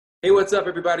Hey, what's up,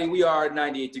 everybody? We are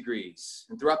 98 Degrees.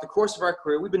 And throughout the course of our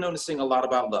career, we've been known to sing a lot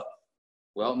about love.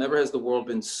 Well, never has the world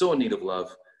been so in need of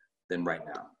love than right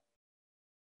now.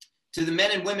 To the men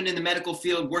and women in the medical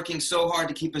field working so hard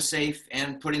to keep us safe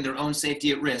and putting their own safety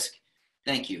at risk,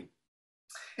 thank you.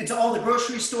 And to all the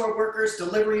grocery store workers,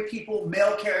 delivery people,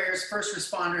 mail carriers, first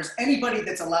responders, anybody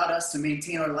that's allowed us to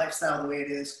maintain our lifestyle the way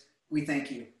it is, we thank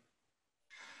you.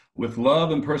 With love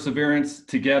and perseverance,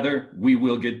 together, we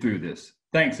will get through this.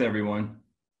 Thanks, everyone.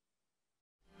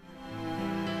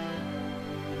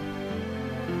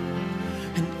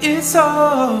 And it's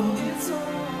all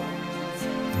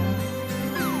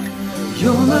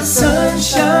you're my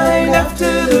sunshine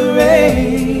after the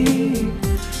rain.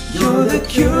 You're the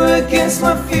cure against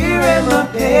my fear and my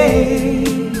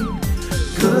pain.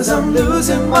 'Cause I'm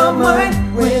losing my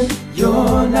mind when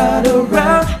you're not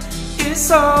around. It's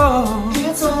all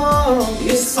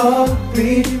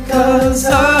because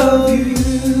of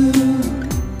you.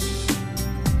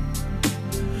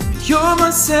 You're my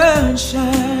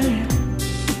sunshine.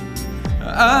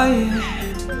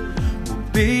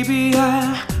 Baby,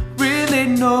 I really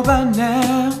know by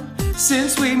now.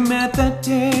 Since we met that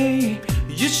day,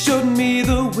 you showed me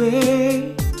the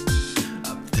way.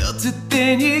 I felt it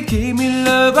then, you gave me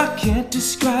love I can't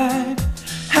describe.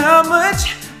 How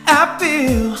much I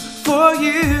feel for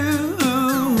you.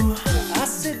 I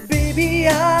said, baby,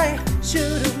 I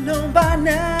should have known by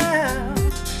now.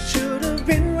 Should have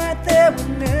been right there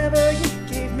whenever you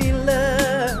gave me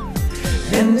love.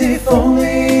 And if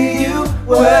only you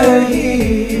were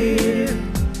here,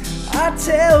 I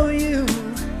tell you,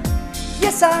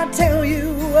 yes, I tell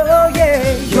you, oh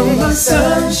yeah. You're my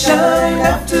sunshine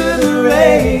after the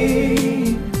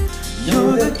rain.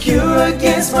 You're the cure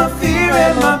against my fear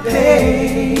and my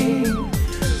pain.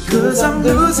 'Cause I'm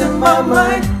losing my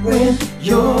mind when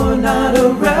you're not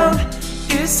around.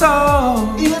 It's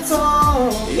all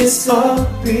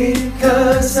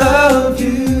because of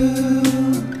you.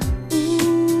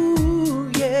 Ooh,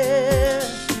 yeah,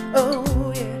 oh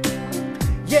yeah,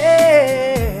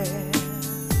 yeah.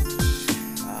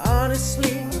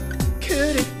 Honestly,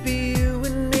 could it be you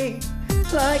and me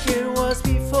like it was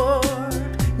before?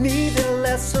 Neither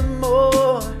less or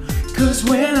more. 'Cause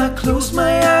when I close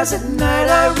my eyes at night,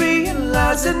 I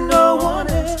realize that no one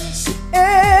else could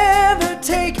ever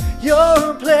take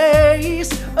your place.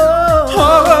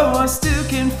 Oh, I still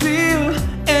can feel,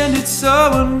 and it's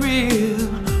so unreal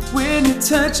when you're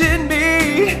touching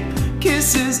me.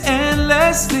 Kisses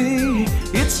endlessly.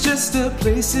 It's just a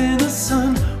place in the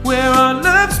sun where our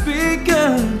love's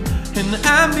begun. And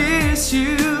I miss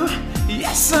you.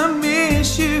 Yes, I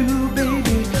miss you,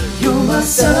 baby. You're my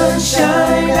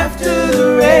sunshine after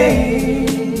the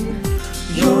rain.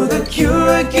 You're the cure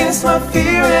against my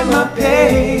fear and my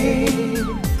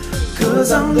pain.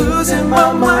 'Cause I'm losing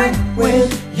my mind when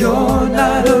you're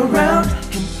not around.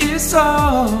 And it's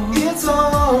all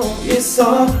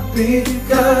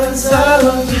because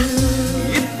of you.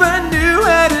 If I knew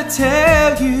how to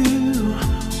tell you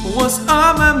what's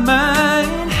on my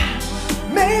mind,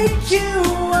 make you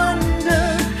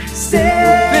understand,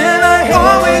 then I'd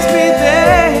always be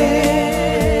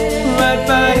there, right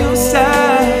by your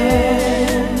side.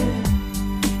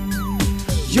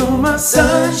 You're my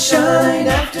sunshine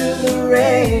after the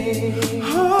rain.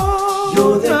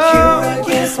 You're the cure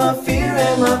against my fear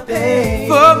and my pain.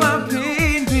 For my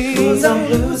pain, baby. 'Cause I'm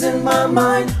losing my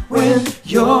mind when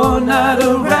you're not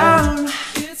around.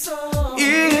 It's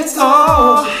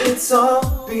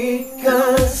all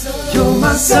because you're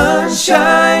my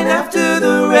sunshine after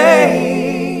the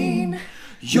rain.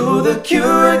 You're the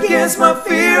cure against my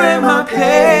fear and my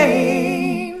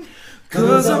pain.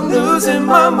 'Cause I'm losing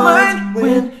my mind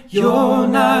when you're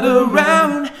not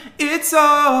around. It's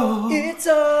all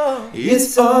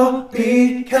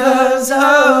because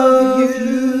of you.